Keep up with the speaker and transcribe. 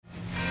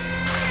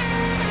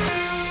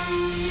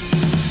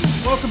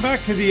welcome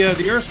back to the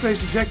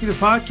Aerospace Executive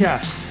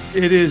Podcast.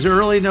 It is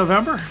early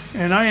November,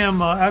 and I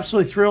am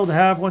absolutely thrilled to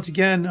have once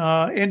again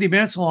Andy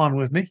Mansell on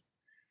with me.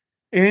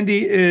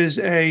 Andy is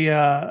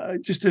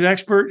just an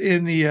expert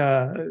in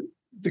the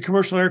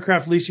commercial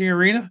aircraft leasing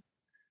arena.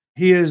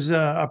 He is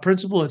a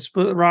principal at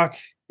Split Rock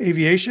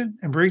Aviation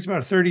and brings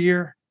about a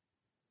 30-year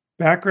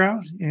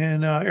background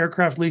in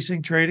aircraft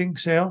leasing, trading,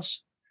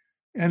 sales.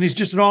 And he's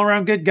just an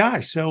all-around good guy.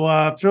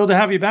 So thrilled to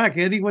have you back,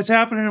 Andy. What's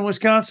happening in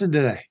Wisconsin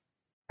today?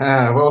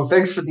 Well,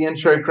 thanks for the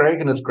intro, Craig,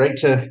 and it's great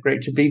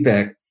to be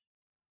back.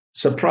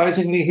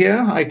 Surprisingly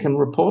here, I can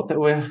report that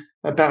we're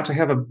about to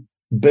have a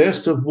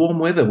burst of warm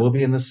weather. We'll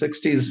be in the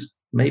 60s,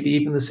 maybe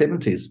even the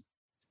 70s.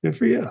 Good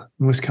for you.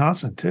 In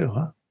Wisconsin too,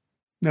 huh?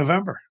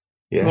 November.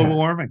 Yeah. Global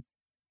warming.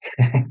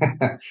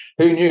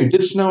 Who knew?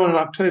 Did snow in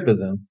October,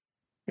 though?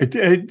 It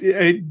did.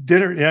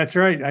 Yeah, that's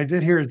right. I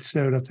did hear it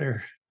snowed up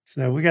there.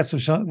 So we got some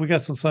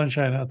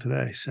sunshine out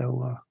today.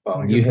 So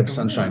you have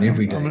sunshine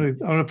every day. I'm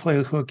gonna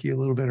play hooky a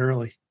little bit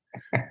early,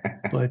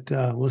 but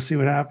we'll see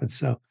what happens.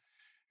 So,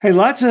 hey,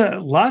 lots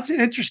of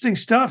interesting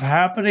stuff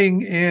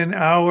happening in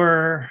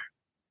our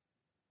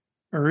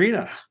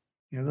arena.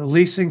 You know, the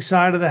leasing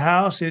side of the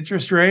house,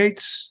 interest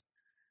rates.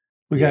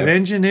 We got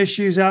engine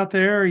issues out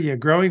there. You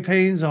growing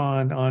pains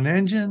on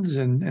engines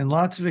and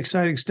lots of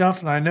exciting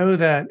stuff. And I know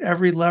that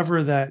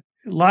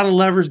a lot of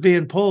levers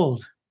being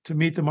pulled to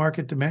meet the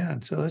market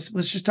demand. So let's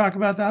just talk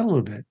about that a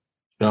little bit.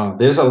 Sure.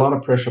 There's a lot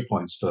of pressure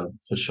points for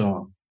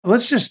sure.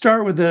 Let's just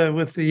start with the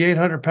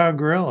 800-pound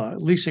gorilla,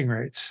 leasing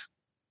rates,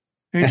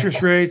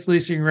 interest rates,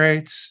 leasing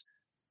rates.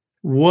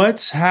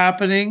 What's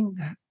happening?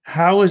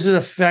 How is it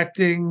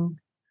affecting,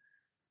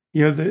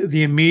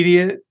 the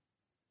immediate,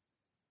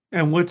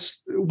 and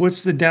what's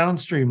the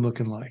downstream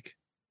looking like?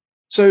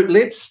 So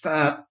let's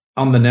start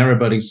on the narrow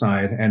body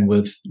side and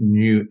with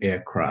new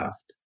aircraft.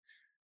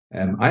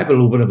 I have a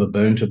little bit of a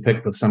bone to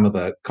pick with some of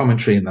the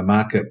commentary in the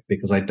market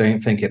because I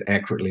don't think it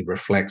accurately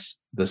reflects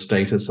the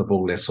status of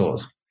all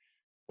lessors.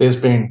 There's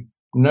been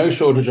no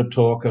shortage of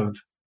talk of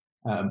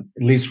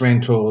lease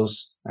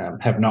rentals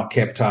have not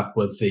kept up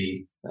with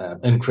the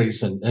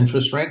increase in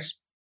interest rates.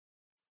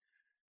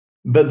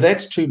 But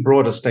that's too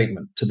broad a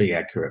statement to be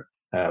accurate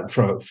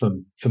for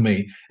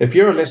me. If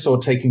you're a lessor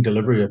taking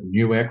delivery of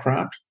new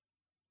aircraft,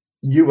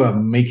 you are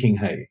making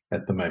hay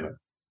at the moment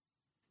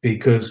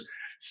because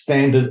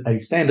a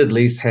standard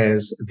lease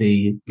has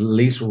the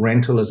lease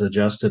rental is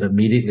adjusted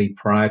immediately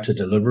prior to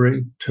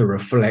delivery to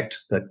reflect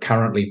the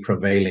currently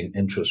prevailing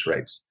interest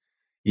rates.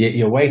 Yet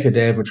your weighted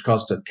average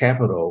cost of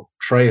capital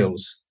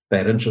trails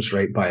that interest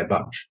rate by a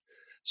bunch.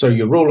 So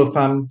your rule of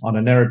thumb on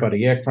a narrow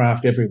body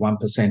aircraft, every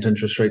 1%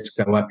 interest rates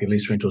go up, your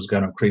lease rental is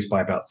going to increase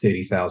by about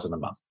 $30,000 a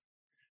month.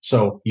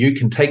 So you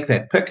can take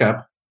that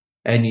pickup,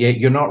 and yet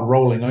you're not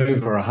rolling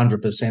over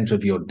 100%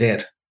 of your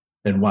debt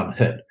in one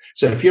hit.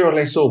 So if you're a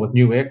lessor with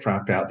new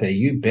aircraft out there,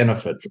 you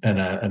benefit in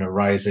a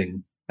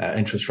rising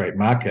interest rate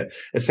market.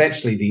 It's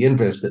actually the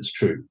inverse that's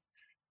true.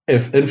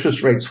 If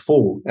interest rates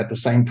fall at the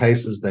same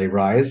pace as they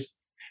rise,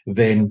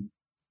 then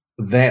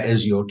that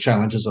is your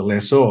challenge as a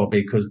lessor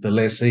because the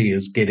lessee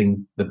is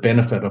getting the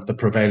benefit of the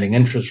prevailing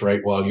interest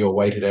rate while your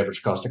weighted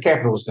average cost of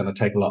capital is going to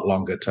take a lot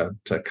longer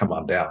to come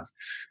on down.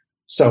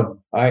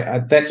 So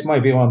that's my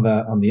view on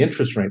the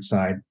interest rate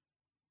side.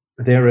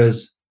 There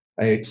is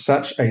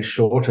such a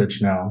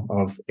shortage now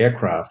of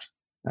aircraft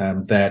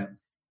that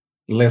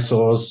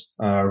lessors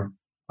are,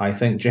 I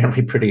think,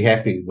 generally pretty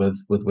happy with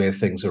where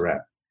things are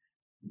at.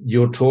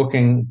 You're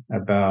talking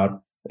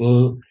about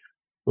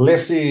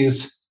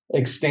lessees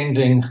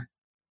extending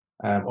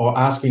or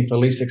asking for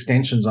lease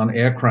extensions on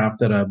aircraft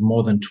that are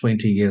more than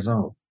 20 years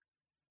old.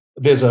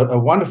 There's a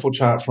wonderful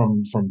chart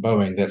from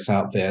Boeing that's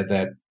out there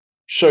that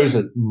shows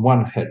it in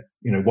one hit,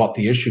 what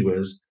the issue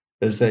is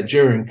that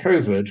during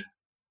COVID,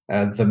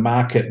 the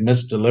market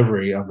missed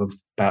delivery of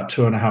about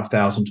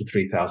 2,500 to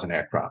 3,000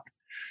 aircraft.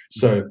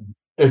 So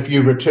if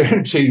you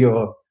return to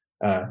your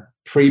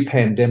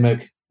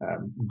pre-pandemic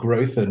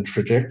growth and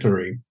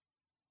trajectory,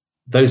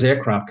 those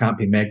aircraft can't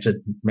be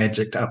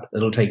magicked up.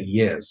 It'll take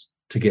years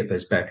to get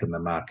those back in the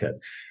market.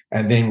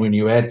 And then when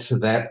you add to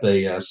that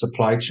the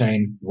supply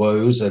chain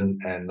woes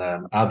and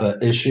other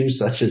issues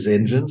such as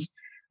engines,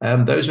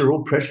 those are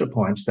all pressure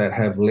points that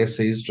have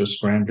lessees just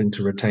scrambling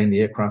to retain the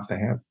aircraft they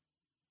have.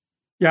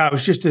 Yeah, I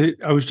was just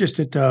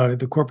at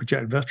the Corporate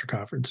Jet Investor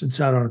Conference and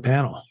sat on a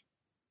panel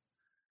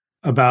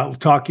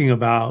talking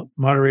about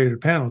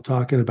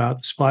the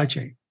supply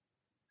chain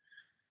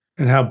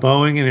and how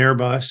Boeing and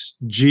Airbus,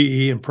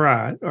 GE and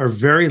Pratt are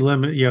very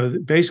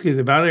limited. Basically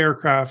the amount of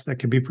aircraft that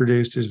can be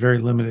produced is very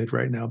limited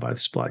right now by the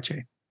supply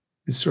chain.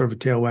 It's sort of a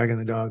tail wagging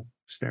the dog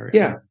scenario.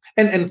 Yeah,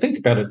 and think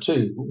about it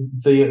too.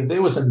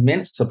 There was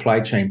immense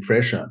supply chain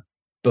pressure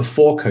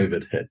before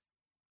COVID hit.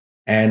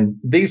 And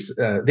these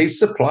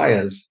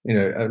suppliers,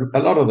 a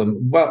lot of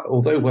them,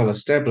 although well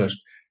established,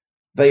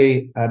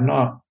 they are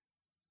not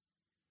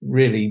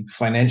really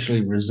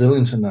financially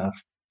resilient enough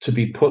to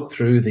be put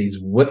through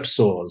these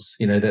whipsaws,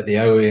 that the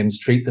OEMs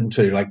treat them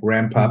to, like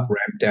ramp up,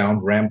 ramp down,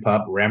 ramp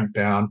up, ramp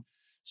down.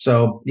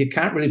 So you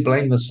can't really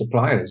blame the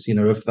suppliers,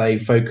 if they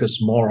focus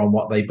more on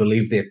what they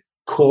believe their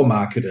core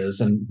market is,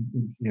 and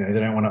they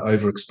don't want to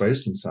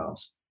overexpose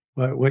themselves.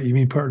 What you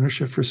mean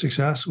partnership for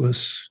success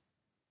was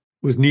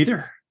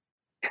neither?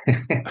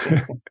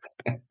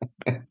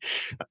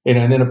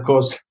 And then of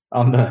course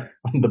on the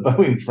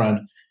Boeing front,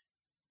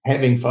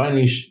 having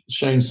finally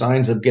shown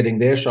signs of getting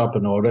their shop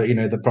in order,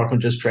 the problem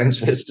just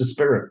transfers to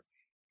Spirit.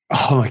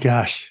 Oh my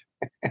gosh.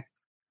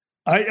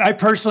 I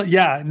personally,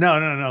 yeah,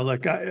 no.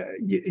 Look,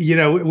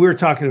 we were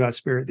talking about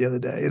Spirit the other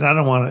day, and I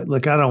don't want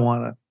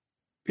to,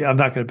 yeah, I'm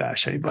not going to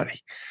bash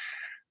anybody,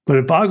 but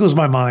it boggles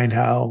my mind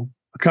how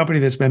a company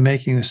that's been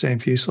making the same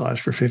fuselage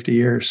for 50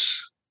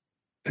 years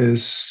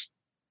is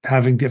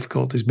having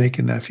difficulties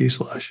making that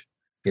fuselage.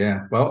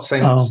 Yeah, well,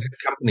 same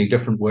company,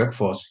 different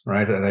workforce,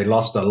 right? They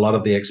lost a lot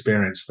of the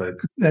experienced folk.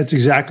 That's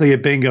exactly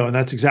it, bingo. And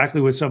that's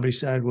exactly what somebody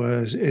said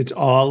was it's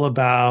all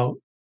about,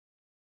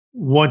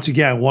 once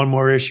again, one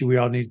more issue we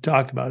all need to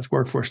talk about is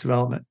workforce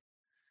development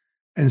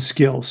and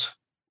skills.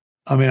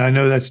 I mean, I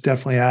know that's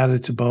definitely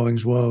added to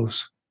Boeing's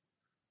woes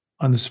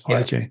on the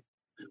supply chain.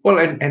 Well,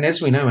 and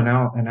as we know in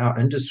our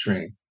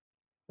industry,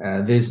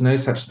 there's no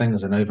such thing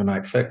as an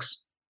overnight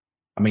fix.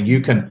 I mean,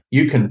 you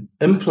can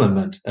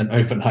implement an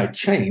overnight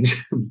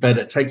change, but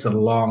it takes a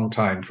long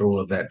time for all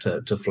of that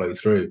to flow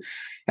through.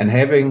 And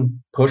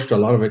having pushed a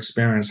lot of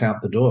experience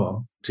out the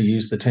door, to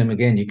use the term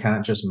again, you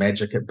can't just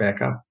magic it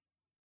back up.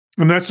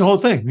 And that's the whole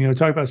thing.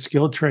 Talk about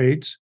skilled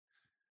trades,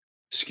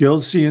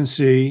 skilled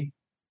CNC,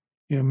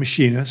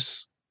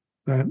 machinists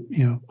that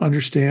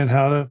understand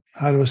how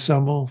to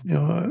assemble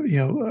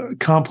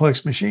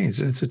complex machines.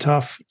 It's a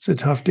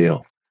tough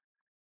deal.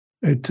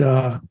 It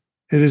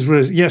is what it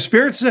is. Yeah,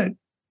 Spirit said.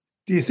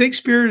 Do you think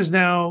Spirit is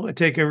now a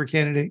takeover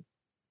candidate?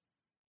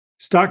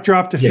 Stock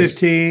dropped to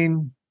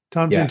 15.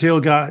 Tom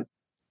Gentile got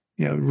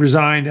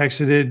resigned,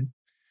 exited.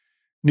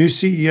 New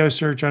CEO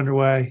search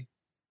underway.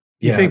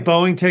 Do you think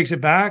Boeing takes it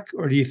back,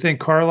 or do you think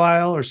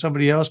Carlyle or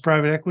somebody else,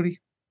 private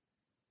equity,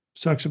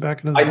 sucks it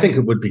back into the I think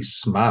it would be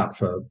smart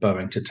for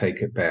Boeing to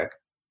take it back.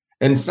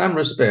 In some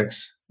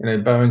respects,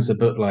 Boeing's a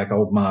bit like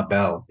old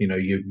Marbell.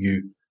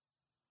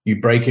 You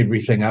break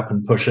everything up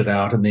and push it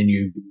out, and then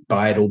you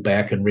buy it all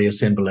back and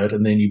reassemble it,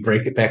 and then you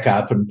break it back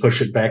up and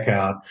push it back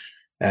out.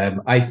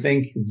 I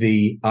think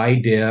the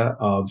idea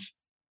of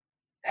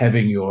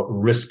having your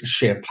risk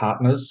share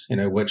partners,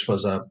 which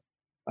was a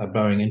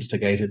Boeing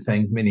instigated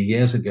thing many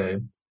years ago,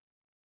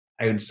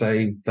 I would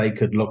say they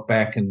could look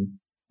back and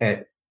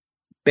at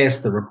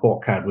best the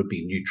report card would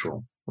be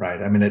neutral,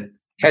 right? I mean, it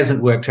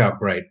hasn't worked out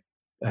great,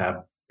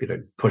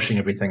 pushing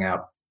everything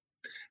out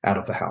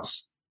of the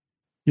house.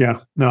 Yeah,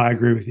 no, I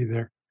agree with you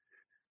there.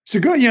 So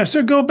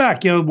go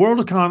back. World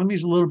economy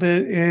is a little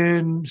bit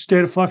in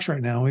state of flux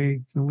right now.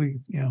 We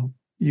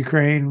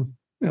Ukraine,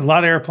 a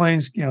lot of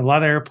airplanes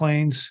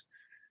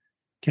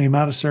came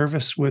out of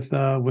service with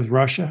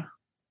Russia.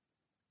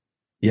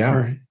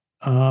 Yeah.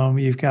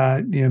 You've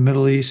got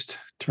Middle East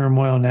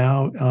turmoil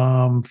now.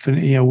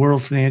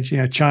 World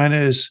financial.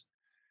 China's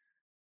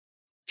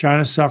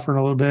suffering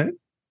a little bit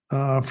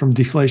from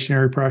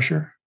deflationary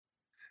pressure.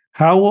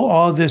 How will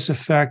all this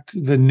affect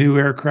the new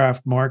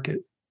aircraft market,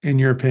 in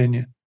your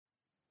opinion?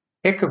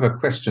 Heck of a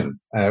question.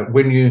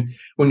 When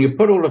you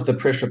put all of the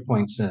pressure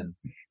points in,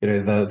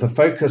 the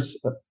focus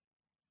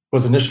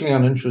was initially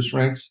on interest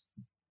rates.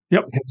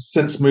 Yep. Has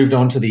since moved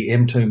on to the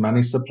M2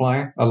 money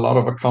supply. A lot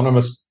of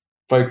economists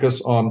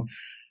focus on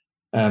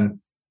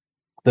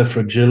the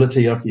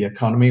fragility of the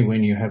economy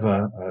when you have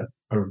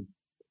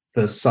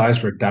the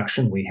size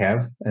reduction we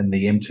have in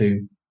the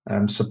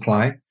M2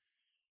 supply.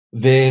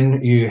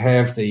 Then you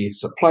have the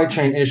supply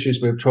chain issues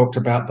we've talked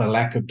about, the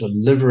lack of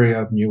delivery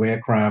of new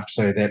aircraft,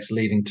 so that's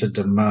leading to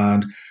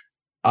demand.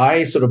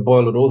 I sort of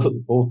boil it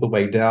all the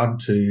way down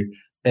to,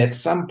 at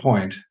some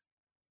point,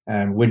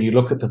 when you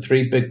look at the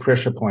three big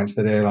pressure points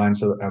that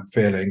airlines are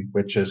feeling,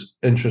 which is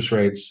interest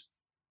rates,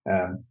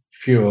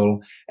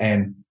 fuel,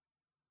 and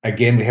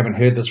again, we haven't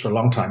heard this for a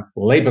long time,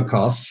 labor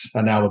costs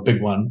are now a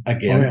big one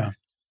again. Oh,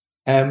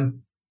 yeah.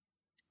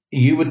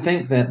 You would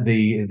think that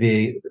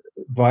the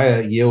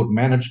via yield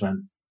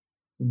management,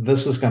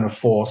 this is going to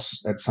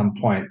force at some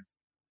point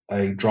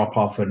a drop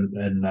off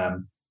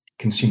in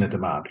consumer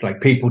demand, like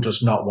people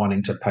just not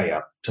wanting to pay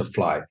up to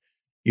fly.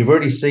 You've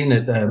already seen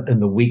it in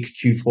the weak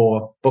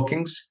Q4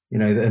 bookings,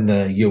 in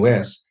the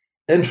US.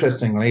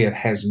 Interestingly, it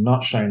has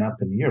not shown up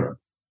in Europe.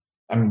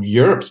 I mean,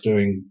 Europe's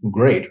doing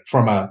great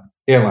from a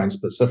airline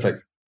specific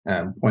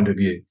point of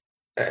view.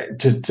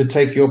 To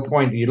take your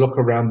point, you look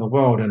around the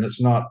world and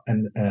it's not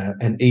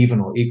an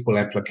even or equal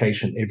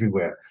application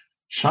everywhere.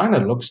 China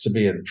looks to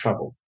be in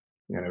trouble,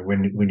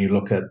 when you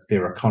look at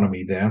their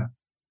economy there,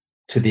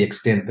 to the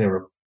extent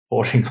they're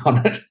reporting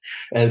on it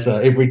as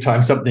every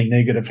time something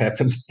negative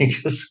happens, they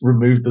just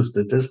remove the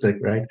statistic,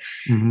 right?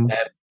 Mm-hmm.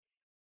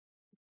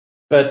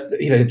 But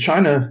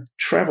China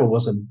travel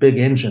was a big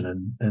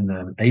engine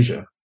in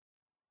Asia.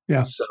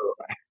 Yeah. So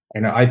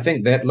I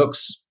think that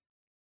looks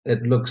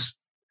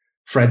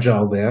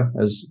fragile there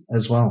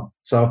as well.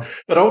 So,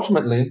 but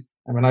ultimately,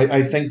 I mean,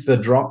 I think the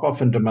drop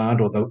off in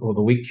demand, or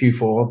the weak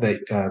Q4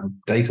 that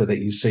data that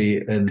you see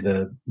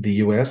in the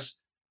US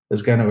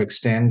is going to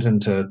extend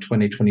into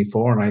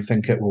 2024, and I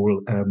think it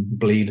will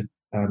bleed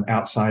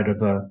outside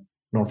of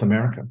North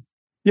America.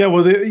 Yeah,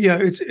 well,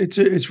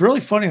 it's really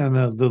funny on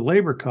the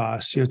labor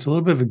costs. It's a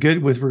little bit of a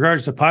good with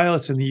regards to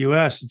pilots in the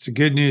U.S. It's a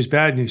good news,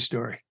 bad news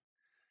story.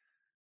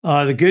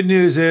 The good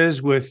news is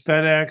with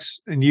FedEx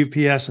and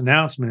UPS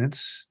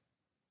announcements,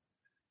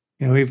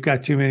 we've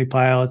got too many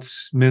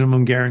pilots,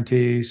 minimum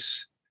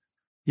guarantees.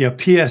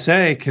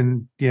 PSA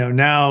can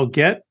now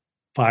get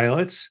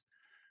pilots.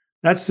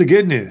 That's the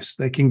good news.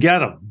 They can get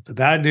them. The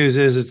bad news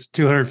is it's a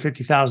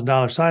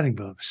 $250,000 signing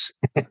bonus.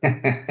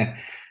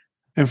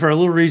 And for a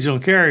little regional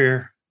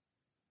carrier,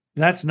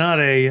 that's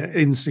not a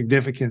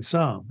insignificant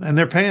sum. And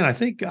they're paying, I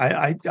think,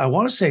 I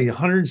want to say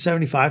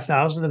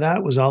 175,000 of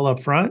that was all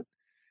up front.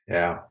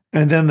 Yeah.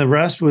 And then the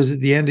rest was at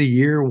the end of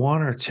year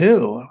 1 or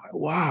 2.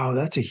 Wow,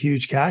 that's a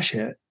huge cash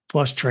hit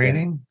plus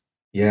training.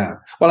 Yeah.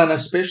 Well, and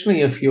especially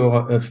if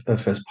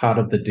as part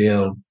of the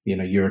deal,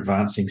 you're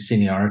advancing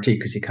seniority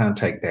because you can't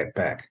take that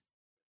back.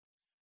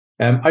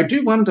 I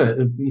do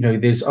wonder,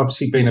 there's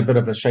obviously been a bit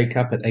of a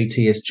shake-up at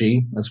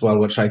ATSG as well,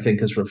 which I think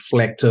is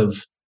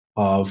reflective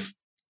of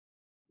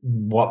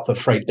what the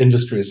freight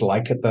industry is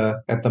like at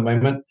the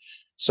moment.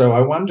 So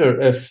I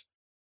wonder if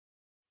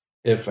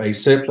a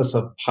surplus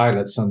of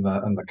pilots on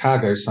the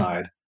cargo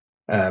side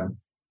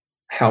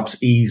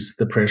helps ease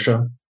the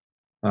pressure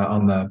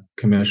on the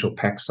commercial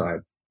pack side.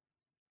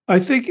 I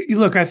think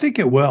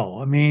it will.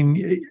 I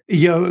mean,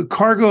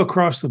 cargo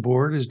across the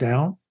board is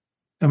down.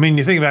 I mean,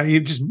 you think about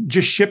it,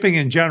 just shipping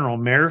in general,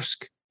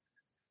 Maersk,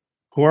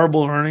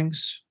 horrible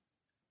earnings,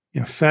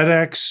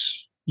 FedEx,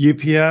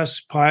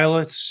 UPS,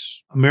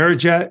 pilots,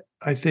 Amerijet,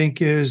 I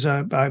think is,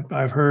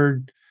 I've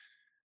heard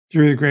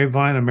through the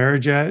grapevine,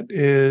 Amerijet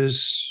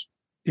is,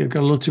 got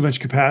a little too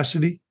much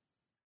capacity.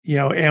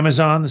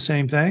 Amazon, the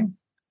same thing.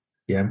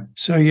 Yeah.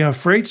 So,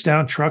 freight's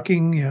down,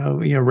 trucking,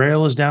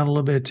 rail is down a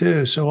little bit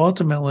too. So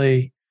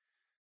ultimately,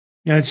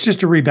 it's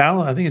just a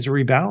rebalance. I think it's a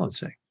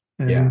rebalancing.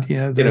 And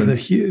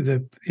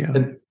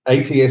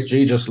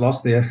ATSG just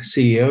lost their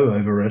CEO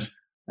over it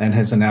and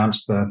has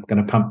announced they're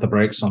going to pump the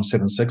brakes on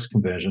 7.6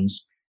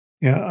 conversions.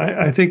 Yeah,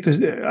 I think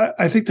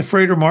the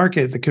freighter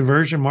market, the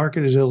conversion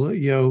market is,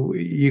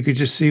 you could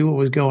just see what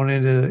was going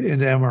into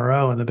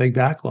MRO and the big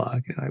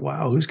backlog. And like,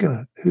 wow, who's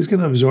gonna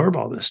absorb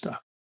all this stuff?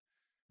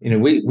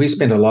 We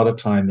spend a lot of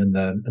time in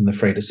the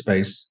freighter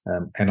space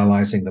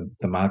analyzing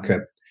the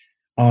market.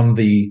 On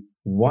the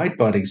wide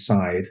body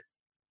side,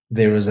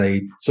 there is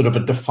a sort of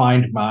a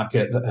defined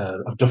market, a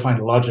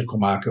defined logical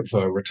market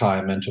for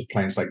retirement of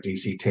planes like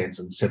DC-10s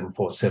and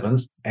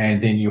 747s.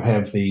 And then you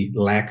have the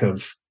lack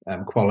of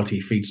quality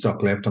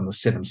feedstock left on the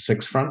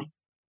 7.6 front.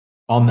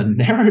 On the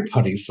narrow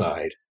body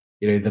side,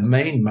 the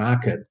main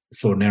market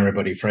for narrow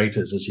body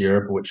freighters is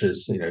Europe, which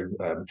is,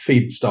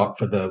 feedstock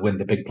for when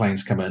the big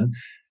planes come in.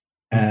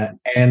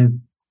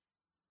 And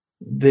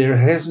there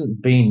hasn't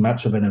been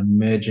much of an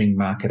emerging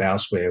market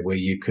elsewhere where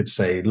you could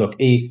say, look,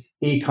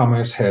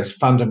 e-commerce has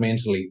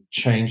fundamentally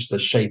changed the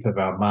shape of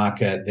our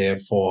market.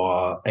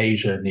 Therefore,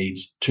 Asia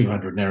needs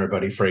 200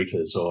 narrow-body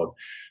freighters, or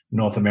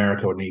North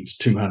America needs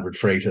 200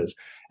 freighters.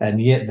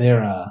 And yet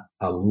there are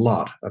a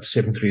lot of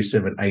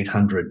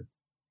 737-800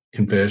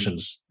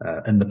 conversions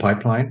in the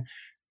pipeline.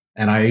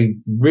 And I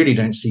really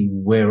don't see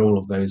where all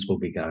of those will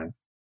be going.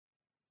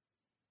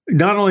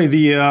 Not only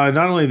the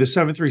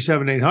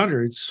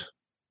 737-800s,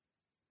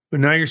 but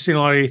now you're seeing a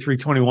lot of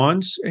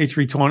A321s,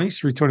 A320s,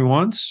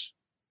 321s.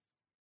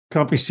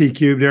 Company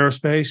C-Cubed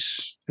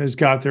Aerospace has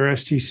got their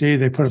STC.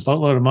 They put a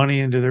boatload of money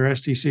into their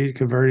STC to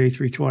convert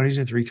A320s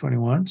and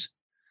 321s.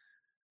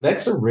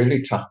 That's a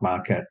really tough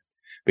market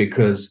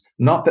because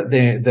not that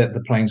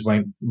the planes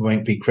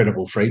won't be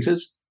credible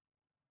freighters,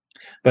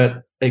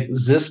 but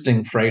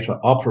existing freighter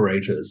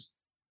operators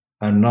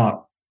are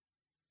not.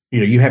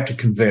 You have to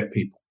convert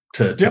people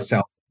to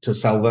sell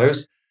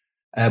those.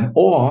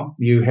 Or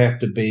you have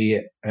to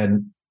be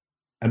an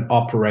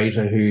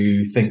operator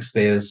who thinks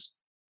there's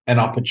an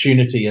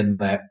opportunity in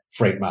that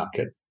freight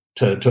market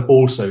to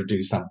also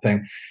do something.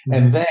 Mm-hmm.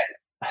 And that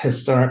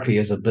historically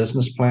as a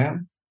business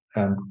plan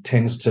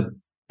tends to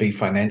be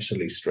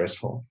financially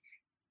stressful.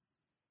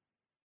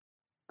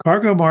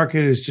 Cargo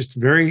market is just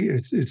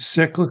it's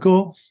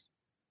cyclical.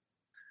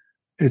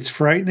 It's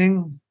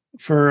frightening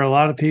for a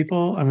lot of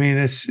people. I mean,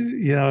 it's,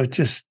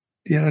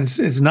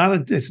 it's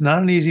not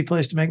an easy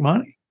place to make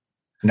money.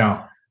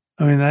 No.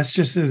 I mean, that's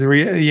just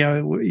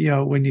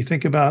when you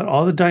think about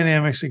all the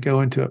dynamics that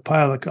go into it,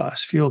 pilot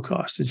costs, fuel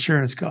costs,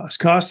 insurance costs,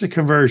 cost of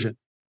conversion,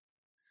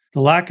 the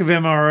lack of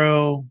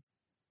MRO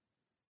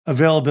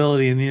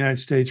availability in the United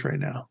States right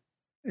now.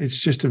 It's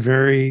just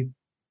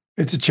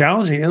it's a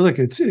challenging. Look,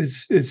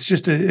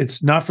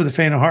 it's not for the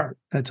faint of heart.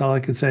 That's all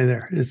I can say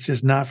there. It's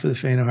just not for the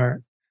faint of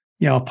heart.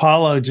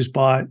 Apollo just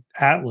bought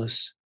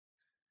Atlas,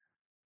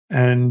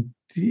 and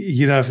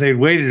if they'd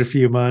waited a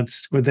few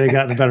months, would they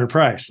gotten a better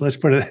price? Let's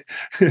put it.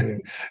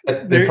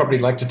 They'd probably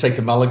like to take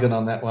a mulligan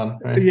on that one.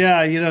 Right?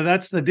 Yeah,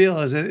 that's the deal.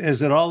 Is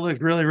it all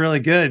looked really, really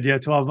good?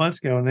 12 months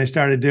ago when they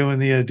started doing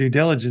the due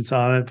diligence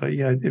on it. But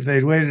if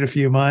they'd waited a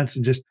few months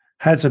and just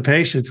had some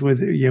patience with,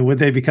 would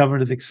they be coming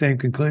to the same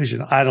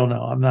conclusion? I don't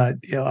know. I'm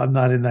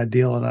not in that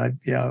deal, and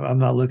I'm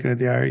not looking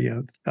at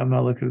I'm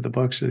not looking at the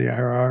books or the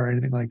IRR or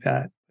anything like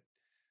that.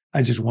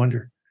 I just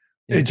wonder.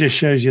 Yeah. It just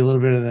shows you a little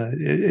bit of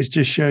it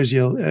just shows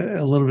you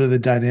a little bit of the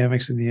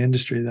dynamics in the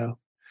industry, though.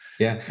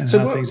 Yeah. And so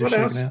how things are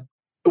shaking out.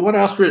 What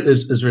else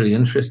is really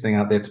interesting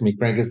out there to me,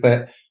 Greg, is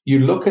that you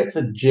look at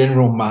the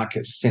general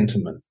market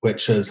sentiment,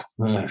 which is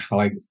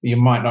like you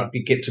might not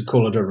get to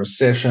call it a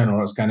recession,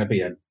 or it's going to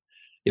be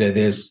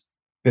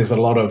there's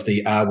a lot of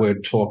the R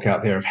word talk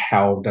out there of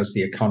how does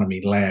the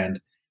economy land.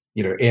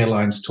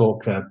 Airlines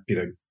talk that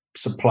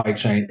supply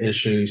chain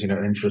issues,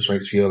 interest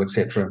rates, fuel,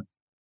 etc.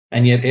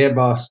 And yet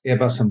Airbus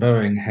and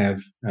Boeing have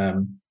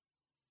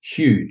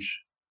huge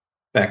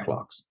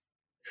backlogs.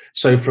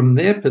 So from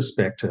their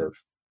perspective,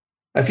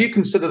 if you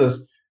consider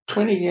this,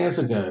 20 years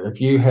ago, if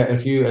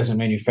you as a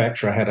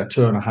manufacturer had a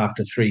 2.5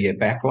 to 3 year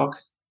backlog,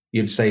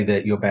 you'd say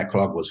that your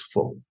backlog was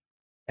full.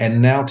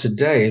 And now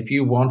today, if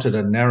you wanted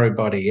a narrow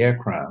body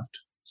aircraft,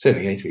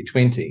 certainly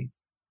A320,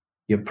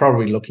 you're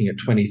probably looking at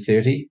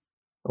 2030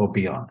 or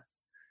beyond.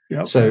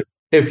 Yep. So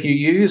if you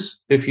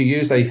use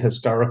a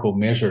historical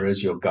measure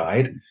as your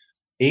guide,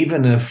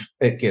 even if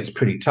it gets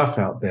pretty tough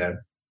out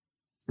there,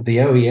 the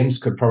OEMs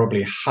could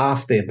probably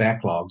halve their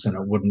backlogs and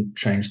it wouldn't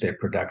change their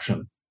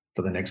production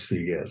for the next few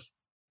years.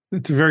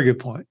 That's a very good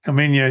point. I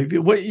mean,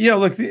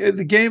 look,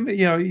 the game,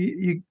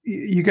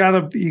 you got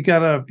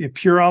a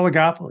pure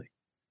oligopoly.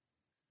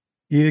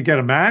 You either get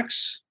a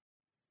Max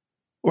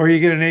or you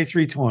get an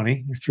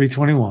A320 or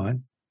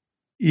 321.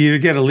 You either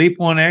get a LEAP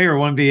 1A or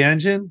 1B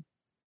engine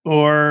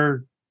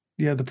or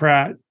the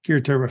Pratt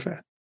geared turbofan.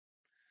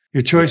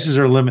 Your choices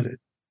are limited.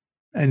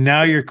 And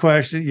now your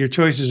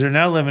choices are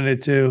now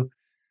limited to,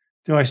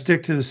 do I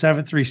stick to the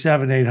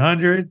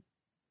 737-800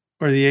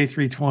 or the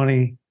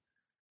A320,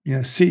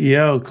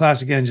 CEO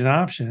classic engine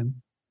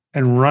option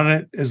and run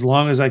it as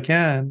long as I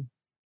can?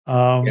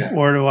 Or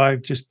do I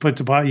just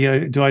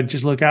do I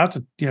just look out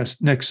to,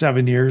 next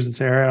 7 years and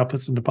say, all right, I'll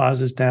put some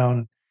deposits down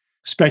and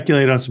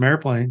speculate on some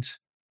airplanes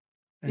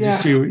and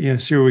just see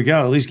where we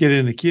go, at least get it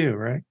in the queue,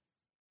 right?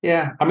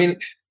 Yeah. I mean,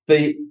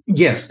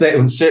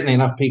 certainly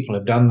enough people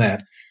have done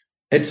that.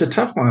 It's a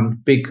tough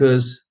one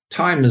because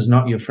time is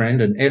not your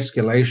friend and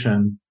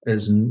escalation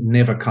is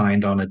never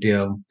kind on a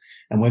deal.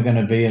 And we're going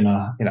to be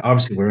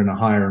obviously we're in a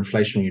higher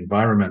inflationary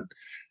environment.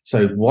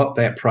 So what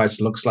that price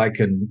looks like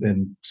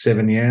in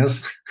 7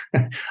 years,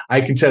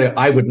 I can tell you,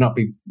 I would not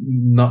be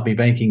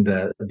making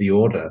the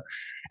order,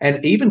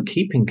 and even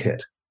keeping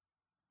kit.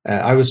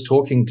 I was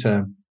talking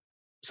to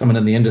someone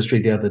in the industry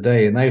the other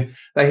day, and they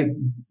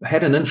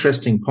had an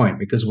interesting point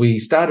because we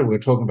were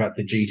talking about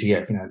the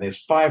GTF.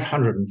 There's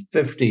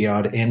 550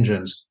 odd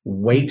engines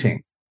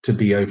waiting to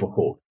be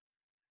overhauled.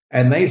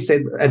 And they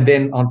said, and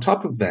then on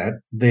top of that,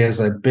 there's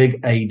a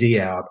big AD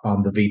out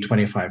on the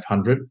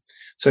V2500.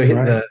 So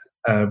right.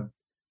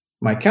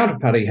 My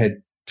counterparty had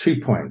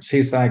 2 points.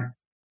 He's like,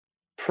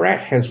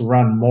 Pratt has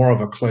run more of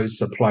a closed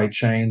supply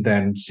chain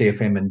than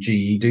CFM and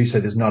GE do,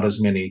 so there's not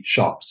as many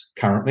shops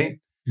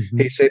currently.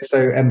 Mm-hmm. He said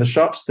and the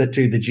shops that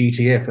do the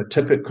GTF are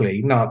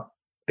typically, not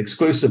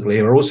exclusively,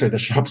 are also the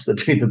shops that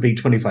do the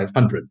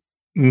V2500.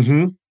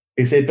 Mm-hmm.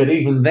 He said, but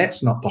even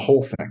that's not the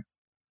whole thing.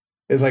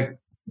 It's like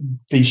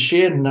the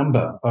sheer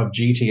number of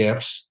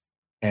GTFs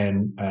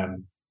and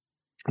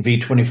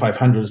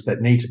V2500s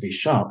that need to be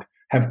shopped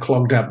have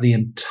clogged up the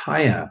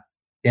entire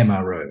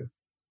MRO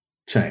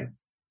chain.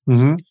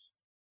 Mm-hmm.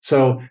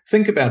 So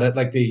think about it,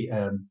 like the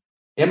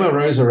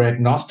MROs are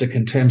agnostic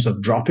in terms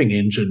of dropping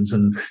engines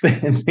and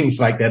things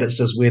like that. It's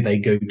just where they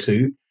go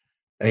to.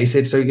 He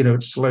said, so,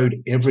 it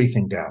slowed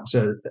everything down.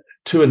 So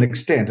to an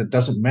extent, it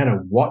doesn't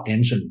matter what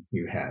engine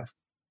you have.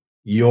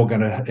 You're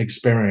going to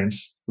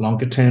experience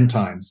longer turn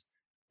times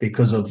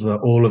because of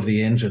all of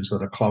the engines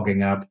that are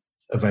clogging up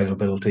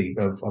availability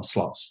of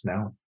slots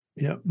now.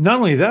 Yeah. Not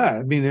only that,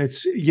 I mean,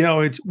 it's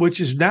which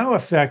is now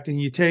affecting,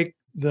 you take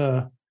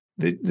the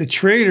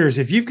traders.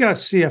 If you've got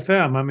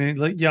CFM, I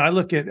mean, I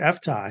look at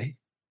FTAI,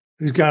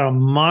 who's got a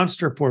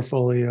monster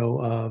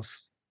portfolio of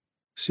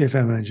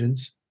CFM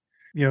engines.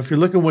 If you're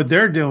looking at what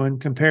they're doing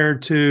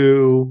compared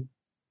to,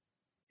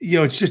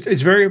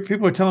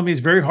 people are telling me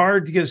it's very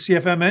hard to get a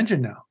CFM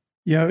engine now.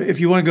 If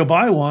you want to go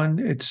buy one,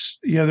 it's,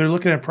 they're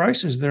looking at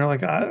prices. They're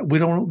like, we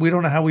don't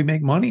know how we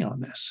make money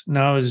on this.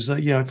 No, it's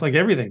like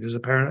everything.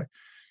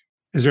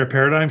 Is there a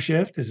paradigm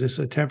shift? Is this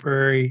a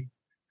temporary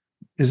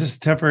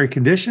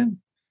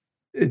condition?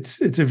 It's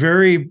a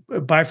very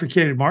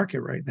bifurcated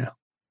market right now.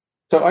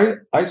 So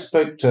I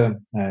spoke to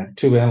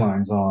 2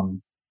 airlines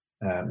on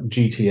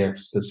GTF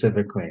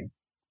specifically,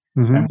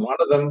 mm-hmm. and one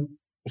of them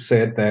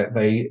said that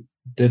they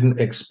didn't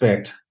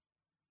expect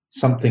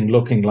something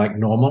looking like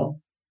normal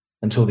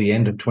until the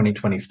end of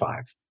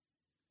 2025.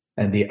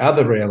 And the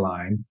other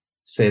airline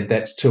said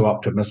that's too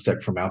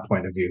optimistic from our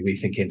point of view. We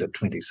think end of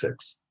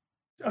 26.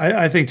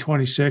 I think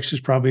 26 is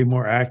probably a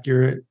more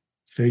accurate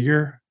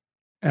figure,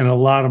 and a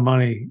lot of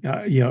money.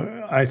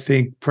 I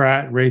think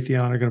Pratt and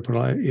Raytheon are going to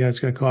put. It's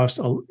going to cost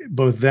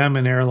both them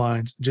and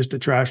airlines just a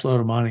trash load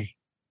of money.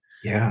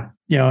 Yeah.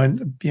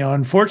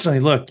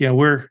 Unfortunately, look,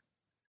 we're,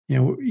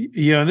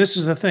 and this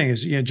is the thing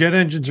is, jet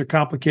engines are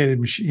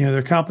complicated.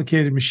 They're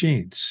complicated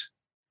machines,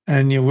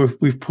 and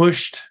we've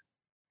pushed.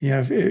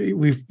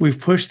 We've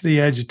pushed the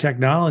edge of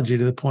technology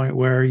to the point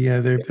where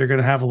they're going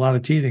to have a lot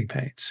of teething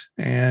pains,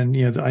 and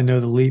I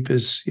know the LEAP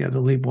is the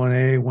LEAP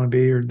 1A,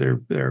 1B,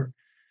 or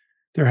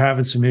they're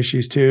having some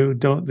issues too.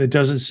 That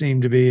doesn't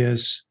seem to be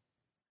as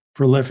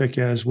prolific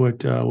as what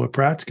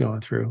Pratt's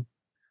going through,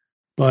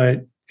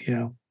 but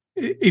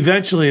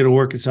eventually it'll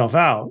work itself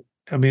out.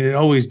 I mean, it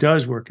always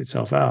does work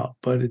itself out,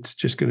 but it's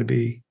just going to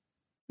be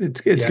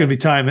it's going to be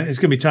time. It's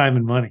going to be time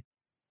and money.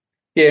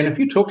 Yeah, and if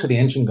you talk to the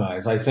engine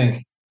guys, I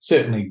think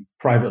certainly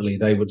privately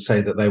they would say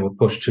that they were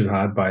pushed too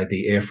hard by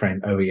the airframe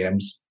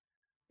OEMs.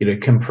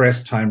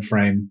 Compressed time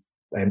frame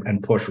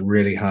and push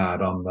really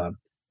hard on the.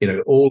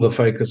 All the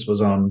focus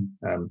was on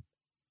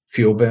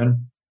fuel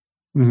burn.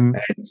 Mm-hmm.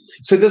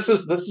 So this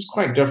is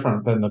quite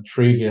different than the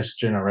previous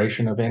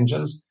generation of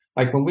engines.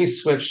 Like when we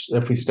switched,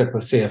 if we stick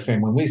with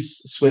CFM, when we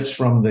switched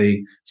from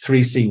the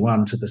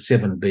 3C1 to the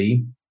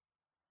 7B,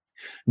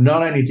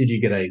 not only did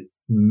you get a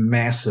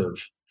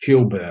massive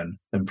fuel burn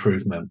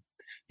improvement,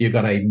 you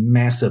got a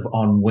massive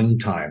on-wing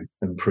time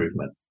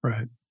improvement.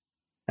 Right.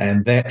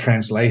 And that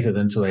translated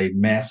into a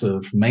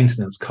massive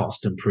maintenance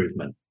cost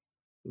improvement.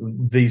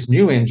 These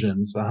new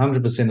engines,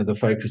 100% of the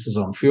focus is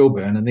on fuel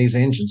burn, and these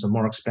engines are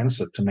more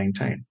expensive to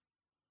maintain,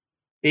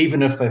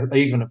 even if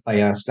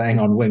they are staying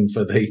on wing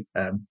for the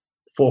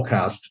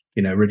forecast,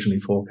 originally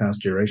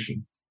forecast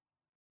duration.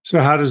 So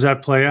how does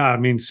that play out? I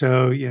mean,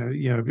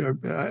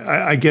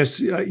 I guess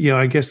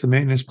the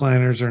maintenance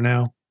planners are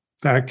now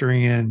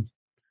factoring in.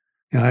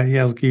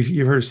 Look,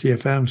 you've heard of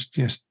CFMs,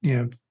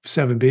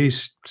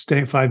 7Bs,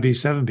 5B,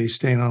 7B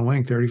staying on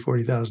wing 30,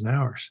 40,000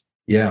 hours.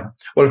 Yeah.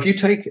 Well, if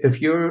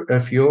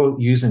you're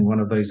using one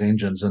of those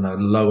engines in a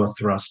lower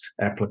thrust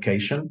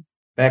application,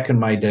 back in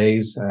my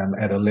days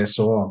at a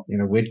lessor,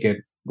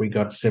 we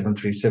got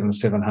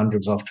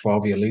 737-700s off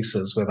 12-year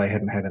leases where they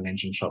hadn't had an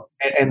engine shop,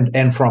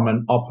 and from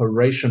an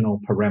operational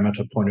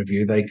parameter point of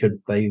view, they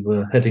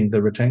were hitting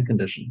the return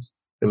conditions.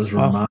 It was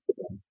remarkable.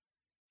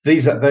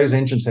 Those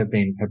engines have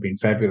been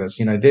fabulous.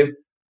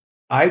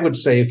 I would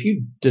say if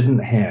you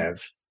didn't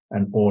have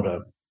an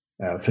order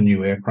for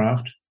new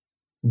aircraft,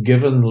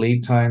 given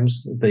lead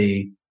times,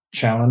 the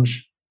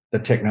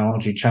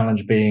technology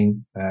challenge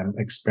being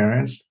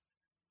experienced,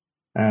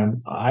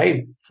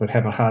 I would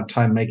have a hard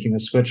time making the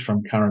switch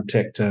from current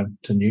tech to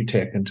new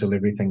tech until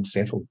everything's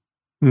settled.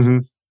 Mm-hmm.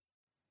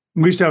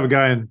 We used to have a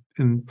guy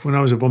in when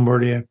I was at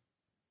Bombardier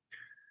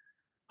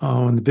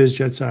on the biz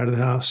jet side of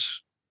the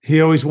house.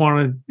 He always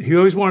wanted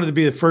to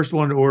be the first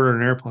one to order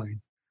an airplane,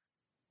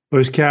 but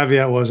his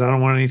caveat was, I don't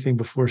want anything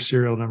before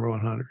serial number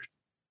 100.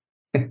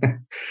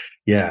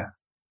 Yeah.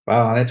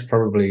 Wow, that's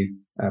probably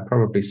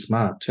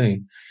smart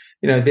too.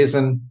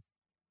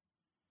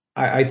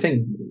 I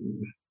think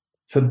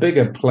for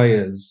bigger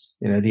players,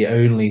 the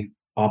only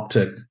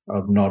optic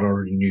of not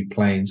ordering new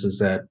planes is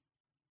that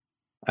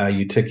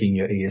you ticking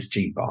your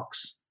ESG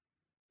box.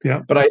 Yeah,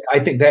 but I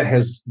think that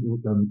has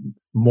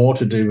more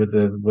to do with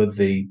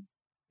the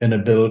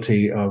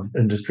inability of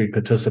industry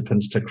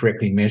participants to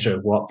correctly measure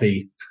what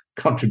the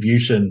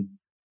contribution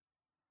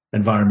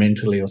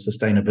environmentally or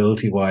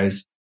sustainability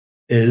wise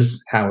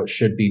is, how it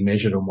should be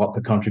measured, and what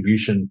the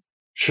contribution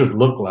should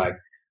look like,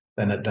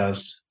 than it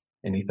does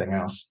anything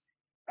else.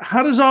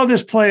 How does all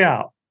this play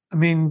out? I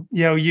mean,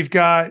 you've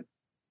got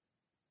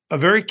a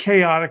very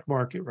chaotic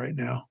market right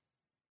now.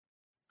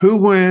 Who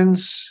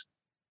wins?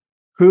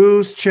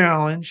 Who's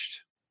challenged?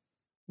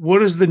 What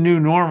does the new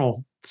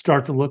normal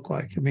start to look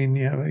like? I mean,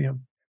 if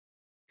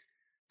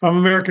I'm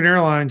American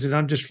Airlines and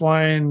I'm just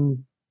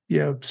flying,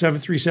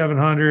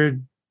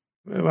 737-800,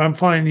 I'm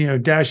flying,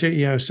 dash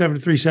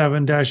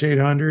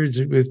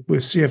 737-800s with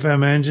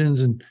CFM engines,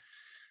 and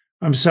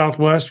I'm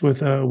Southwest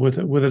with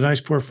a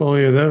nice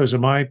portfolio of those.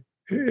 Am I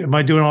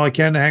doing all I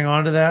can to hang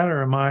on to that,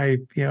 or am I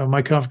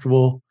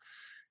comfortable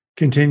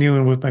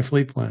continuing with my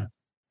fleet plan?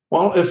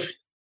 Well, if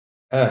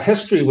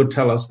history would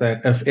tell us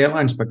that if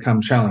airlines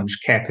become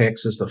challenged,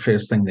 CapEx is the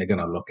first thing they're going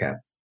to look at.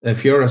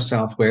 If you're a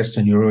Southwest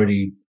and you're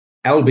already,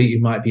 albeit you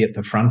might be at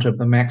the front of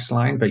the MAX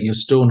line, but you're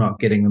still not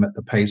getting them at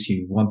the pace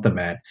you want them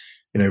at.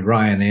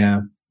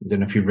 Ryanair,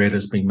 then if you read,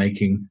 has been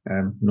making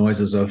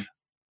noises of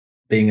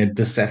being a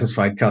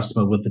dissatisfied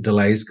customer with the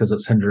delays because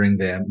it's hindering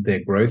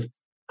their growth.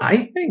 I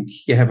think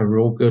you have a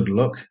real good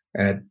look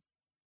at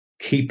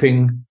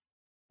keeping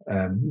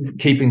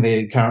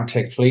the current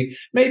tech fleet.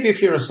 Maybe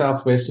if you're a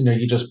Southwest,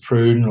 you just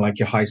prune like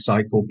your high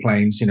cycle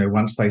planes,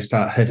 once they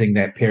start hitting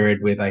that period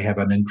where they have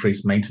an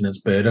increased maintenance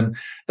burden,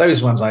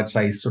 those ones I'd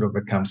say sort of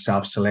become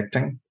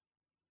self-selecting.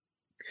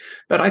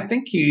 But I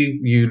think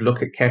you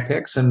look at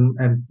CapEx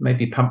and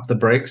maybe pump the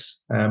brakes.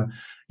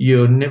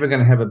 you're never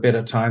going to have a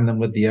better time than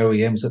with the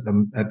OEMs at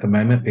the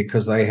moment,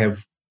 because they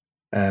have,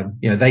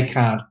 they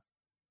can't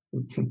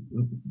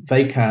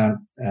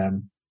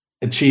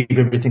achieve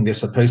everything they're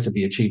supposed to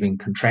be achieving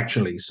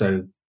contractually.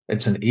 So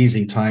it's an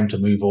easy time to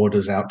move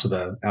orders out to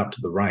the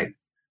right.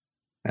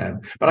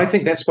 But I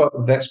think that's what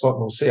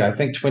we'll see. I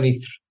think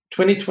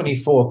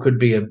 2024 could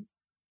be a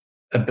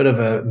bit of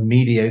a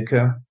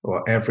mediocre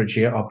or average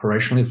year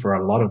operationally for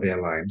a lot of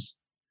airlines.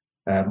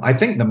 I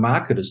think the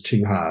market is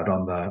too hard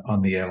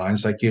on the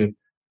airlines. Like, you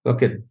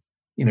look at,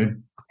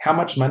 how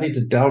much money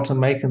did Delta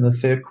make in the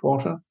third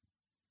quarter?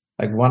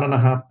 Like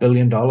 $1.5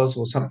 billion or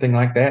something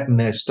like that, and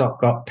their stock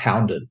got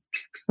pounded.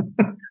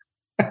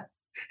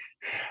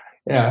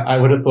 Yeah, I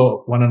would have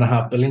thought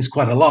 $1.5 billion is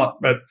quite a lot,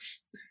 but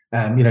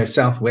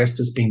Southwest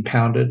has been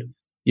pounded.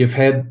 You've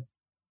had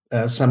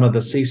some of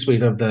the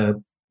C-suite of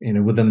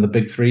within the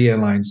big three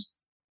airlines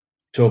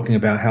talking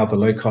about how the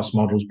low-cost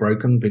model is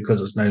broken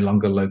because it's no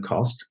longer low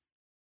cost.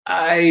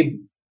 I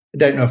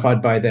don't know if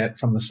I'd buy that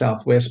from the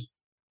Southwest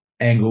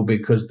angle,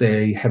 because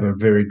they have a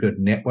very good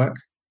network.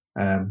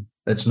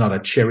 It's not a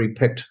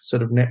cherry-picked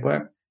sort of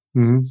network.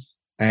 Mm-hmm.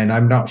 And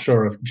I'm not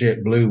sure if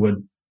JetBlue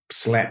would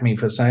slap me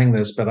for saying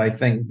this, but I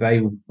think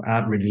they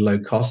aren't really low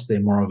cost. They're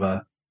more of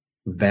a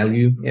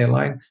value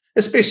airline,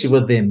 especially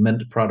with their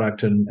Mint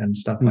product and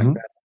stuff like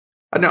that.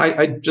 I know.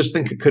 I just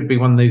think it could be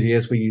one of those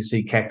years where you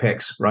see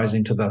CapEx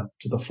rising to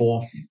the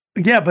fore.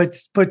 Yeah, but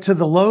to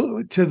the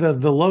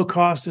low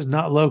cost is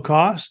not low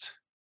cost.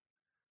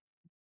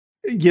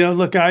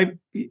 Look,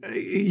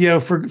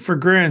 for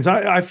grins,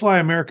 I fly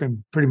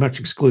American pretty much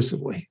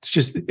exclusively.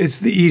 It's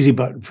the easy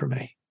button for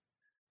me.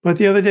 But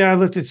the other day I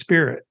looked at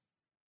Spirit.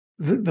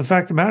 The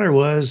fact of the matter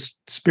was,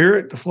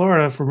 Spirit to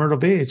Florida for Myrtle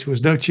Beach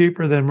was no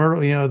cheaper than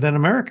than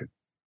American.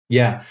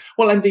 Yeah.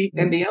 Well, and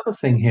the other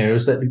thing here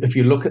is that if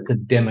you look at the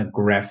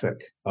demographic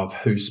of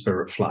who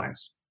Spirit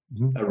flies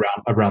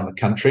around the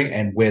country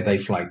and where they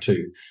fly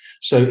to.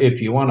 So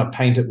if you want to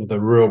paint it with a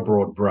real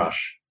broad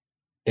brush,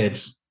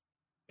 it's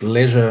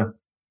leisure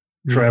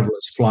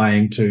travelers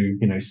flying to,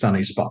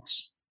 sunny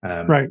spots.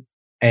 Right.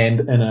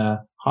 And in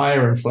a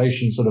higher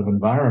inflation sort of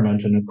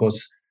environment, and of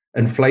course,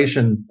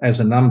 inflation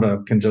as a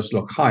number can just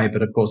look high,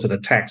 but of course it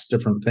attacks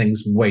different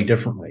things way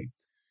differently.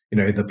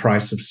 The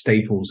price of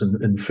staples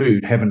and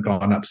food haven't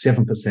gone up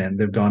 7%;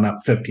 they've gone up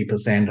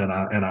 50%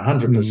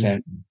 and 100%.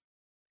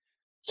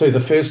 So the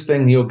first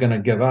thing you're going to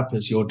give up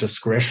is your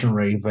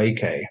discretionary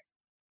vacay.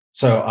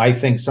 So I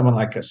think someone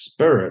like a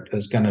Spirit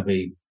is going to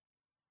be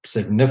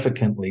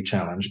significantly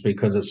challenged,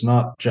 because it's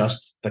not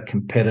just the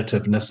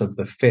competitiveness of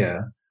the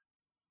fare;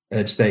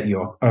 it's that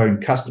your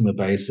own customer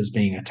base is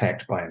being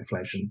attacked by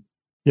inflation.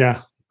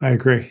 Yeah, I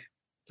agree.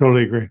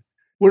 Totally agree.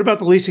 What about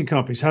the leasing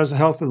companies? How's the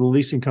health of the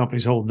leasing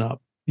companies holding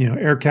up?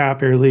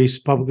 AirCap, Air Lease,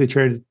 publicly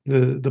traded,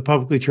 the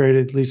publicly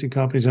traded leasing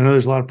companies. I know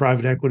there's a lot of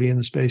private equity in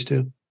the space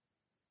too.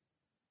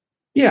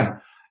 Yeah.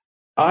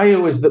 I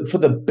always, for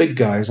the big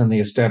guys and the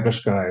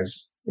established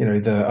guys,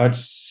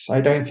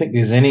 I don't think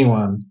there's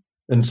anyone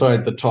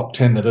inside the top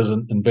 10 that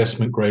isn't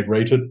investment grade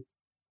rated,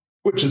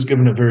 which has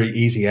given it very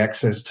easy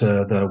access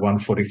to the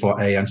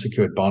 144A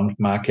unsecured bond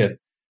market.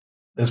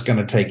 It's going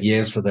to take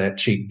years for that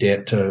cheap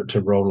debt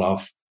to roll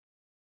off.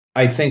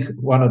 I think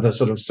one of the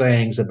sort of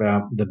sayings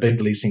about the big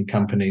leasing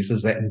companies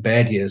is that in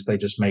bad years, they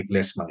just make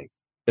less money.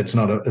 It's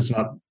not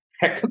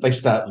fact that they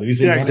start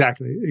losing money.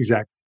 Exactly.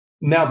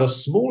 Now, the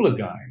smaller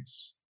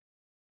guys,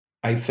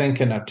 I think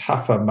in a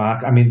tougher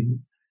market,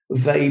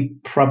 they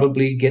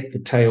probably get the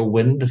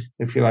tailwind,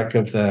 if you like,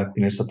 of the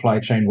supply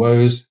chain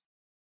woes.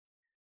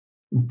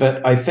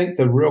 But I think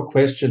the real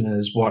question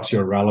is, what's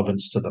your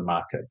relevance to the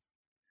market?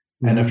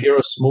 And if you're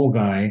a small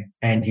guy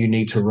and you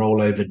need to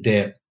roll over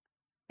debt,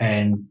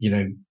 and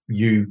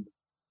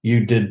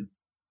you did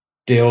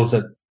deals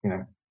at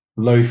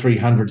low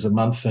 300s a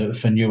month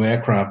for new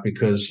aircraft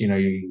because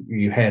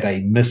you had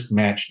a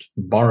mismatched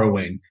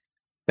borrowing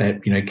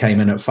that came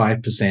in at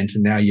 5%,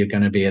 and now you're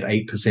going to be at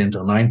 8%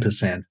 or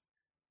 9%.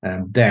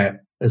 That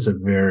is a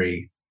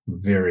very,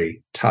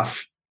 very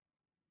tough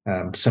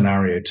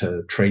scenario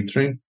to trade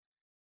through.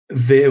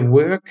 There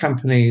were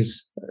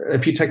companies,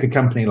 if you take a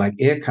company like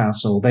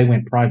Aircastle, they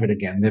went private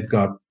again. They've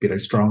got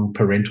strong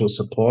parental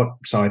support.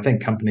 So I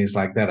think companies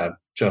like that are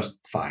just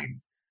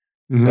fine.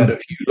 But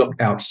if you look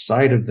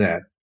outside of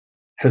that,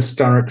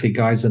 historically,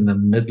 guys in the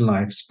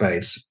midlife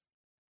space,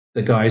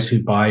 the guys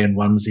who buy in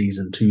onesies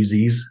and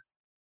twosies,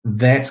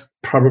 that's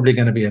probably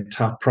going to be a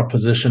tough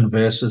proposition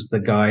versus the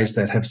guys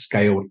that have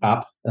scaled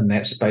up in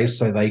that space.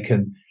 So they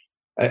can,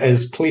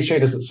 as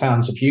cliched as it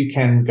sounds, if you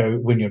can go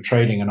when you're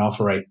trading and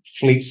offer a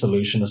fleet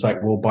solution, it's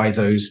like, we'll buy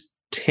those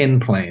 10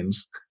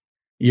 planes.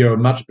 You're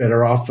much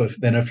better off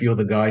than if you're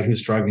the guy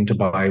who's struggling to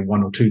buy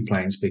 1 or 2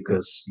 planes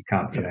because you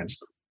can't finance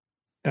them.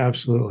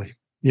 Absolutely.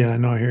 Yeah,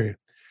 no, I hear you.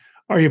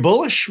 Are you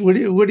bullish? What's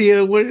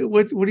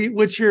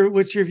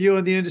your view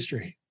on the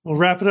industry? We'll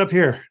wrap it up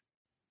here.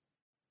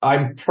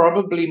 I'm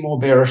probably more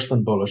bearish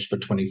than bullish for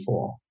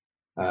 24.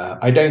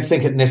 I don't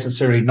think it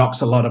necessarily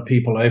knocks a lot of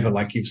people over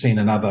like you've seen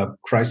in other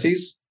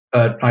crises.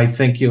 But I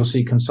think you'll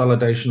see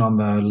consolidation on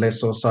the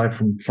lessor side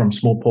from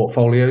small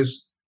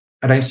portfolios.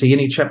 I don't see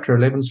any Chapter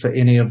 11s for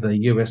any of the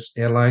US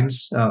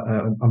airlines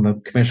on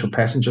the commercial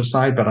passenger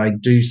side, but I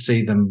do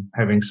see them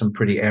having some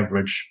pretty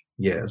average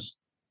years.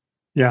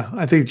 Yeah,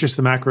 I think just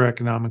the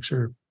macroeconomics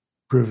are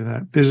proving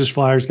that. Business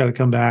flyers got to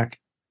come back.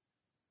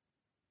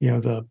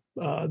 The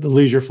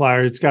leisure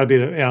flyer, it's got to be.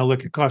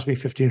 Look, it cost me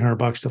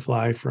 $1,500 to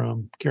fly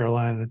from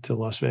Carolina to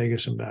Las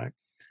Vegas and back.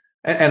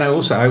 And I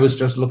was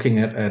just looking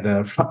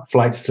at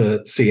flights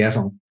to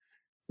Seattle.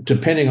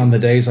 Depending on the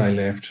days I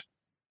left,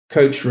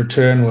 coach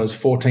return was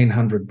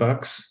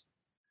 $1,400.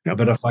 Yep.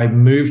 But if I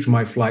moved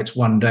my flights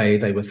one day,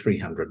 they were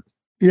 $300.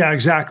 Yeah,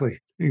 exactly.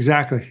 I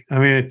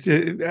mean,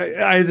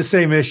 I had the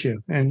same issue,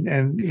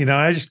 and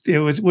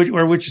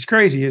which is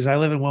crazy is I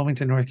live in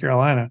Wilmington, North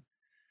Carolina,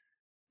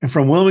 and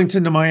from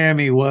Wilmington to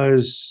Miami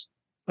was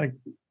like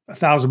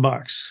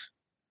 $1,000.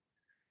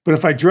 But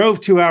if I drove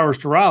 2 hours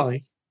to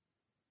Raleigh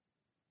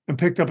and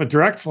picked up a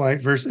direct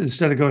flight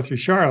instead of going through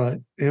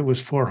Charlotte, it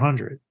was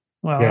 $400.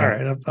 Well, yeah. All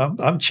right,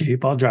 I'm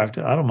cheap. I'll drive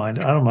I don't mind.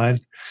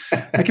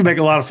 I can make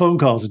a lot of phone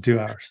calls in 2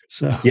 hours.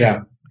 So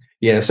yeah.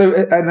 So,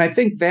 and I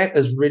think that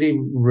is really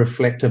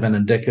reflective and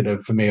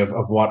indicative for me of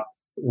what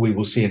we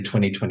will see in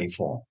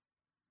 2024.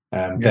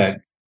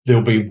 That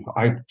there'll be,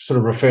 I sort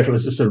of refer to it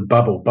as a sort of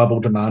bubble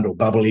demand or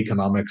bubble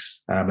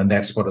economics, and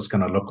that's what it's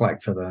going to look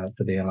like for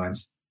the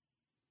airlines.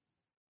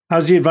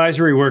 How's the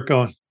advisory work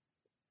going?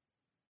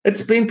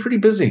 It's been pretty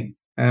busy.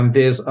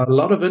 There's a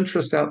lot of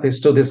interest out there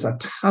still. There's a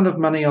ton of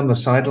money on the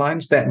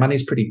sidelines. That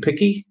money's pretty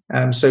picky.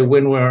 So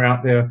when we're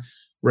out there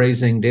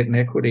raising debt and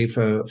equity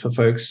for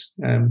folks,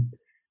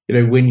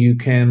 when you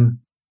can,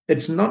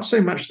 it's not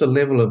so much the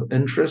level of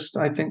interest,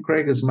 I think,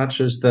 Greg, as much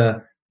as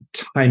the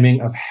timing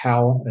of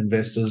how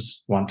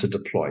investors want to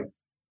deploy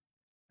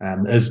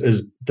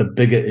is the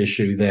bigger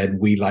issue than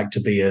we like to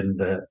be in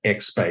the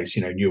X space,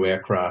 new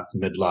aircraft,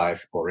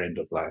 midlife or end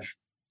of life.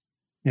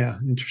 Yeah,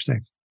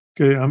 interesting.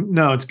 Good.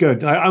 No, it's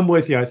good. I'm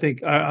with you. I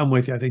think I'm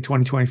with you. I think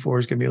 2024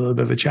 is going to be a little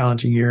bit of a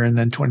challenging year, and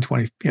then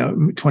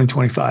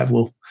 2025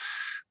 will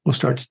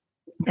start.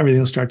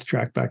 Everything will start to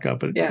track back up.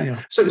 But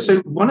So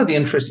one of the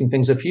interesting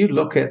things, if you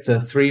look at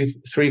the 3,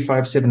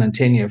 5, 7, and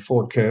 10-year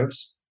forward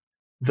curves,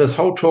 this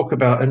whole talk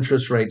about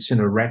interest rates,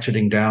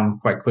 ratcheting down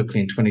quite quickly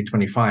in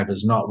 2025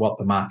 is not what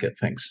the market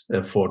thinks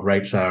forward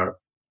rates are.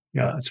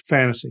 Yeah, it's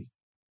fantasy.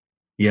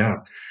 Yeah.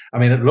 I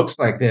mean, it looks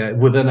like they're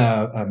within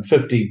a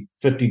 50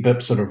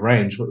 bip sort of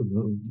range.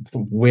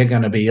 We're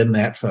going to be in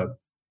that for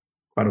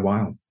quite a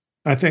while.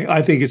 I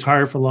think it's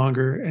higher for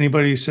longer.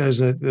 Anybody who says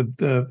that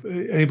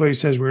anybody who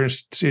says we're going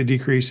to see a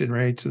decrease in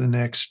rates in the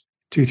next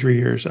 2-3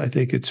 years, I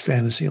think it's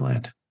fantasy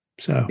land.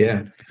 So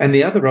yeah. And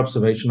the other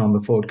observation on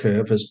the forward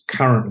curve is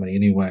currently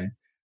anyway,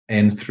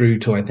 and through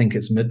to I think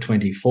it's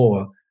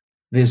mid-24,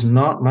 there's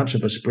not much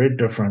of a spread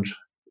difference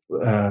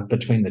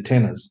between the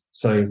tenors.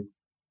 So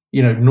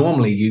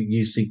normally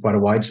you see quite a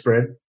wide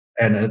spread,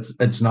 and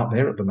it's not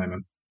there at the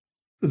moment.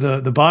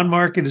 The bond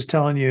market is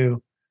telling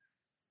you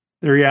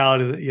the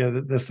reality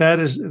that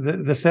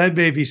the Fed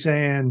may be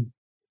saying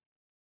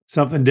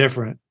something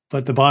different,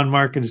 but the bond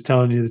market is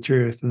telling you the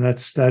truth, and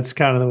that's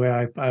kind of the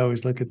way I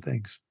always look at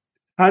things.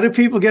 How do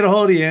people get a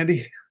hold of you,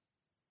 Andy?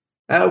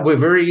 We're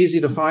very easy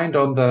to find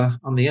on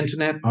the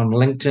internet, on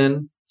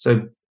LinkedIn.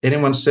 So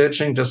anyone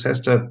searching just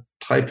has to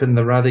type in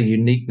the rather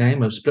unique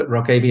name of Split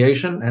Rock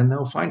Aviation, and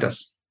they'll find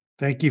us.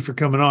 Thank you for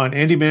coming on.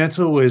 Andy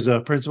Mansell is a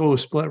principal with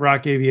Split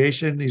Rock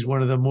Aviation. He's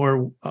one of the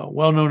more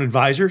well-known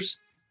advisors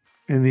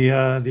in the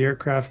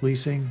aircraft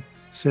leasing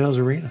sales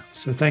arena.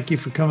 So thank you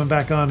for coming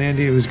back on,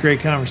 Andy. It was a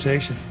great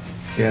conversation.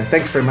 Yeah,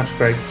 thanks very much,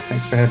 Craig.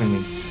 Thanks for having me.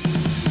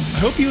 I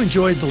hope you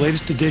enjoyed the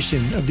latest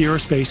edition of the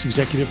Aerospace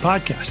Executive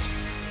Podcast.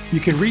 You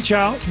can reach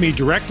out to me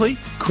directly,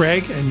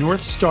 Craig at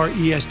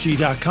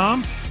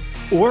NorthstarESG.com,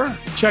 or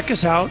check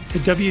us out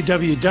at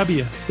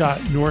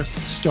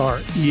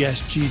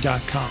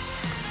www.northstaresg.com.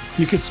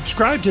 You can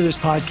subscribe to this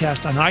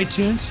podcast on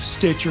iTunes,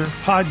 Stitcher,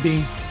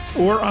 Podbean,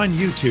 or on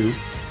YouTube.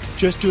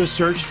 Just do a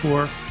search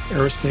for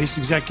Aerospace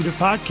Executive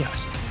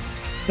Podcast.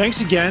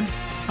 Thanks again.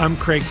 I'm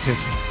Craig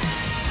Pickett.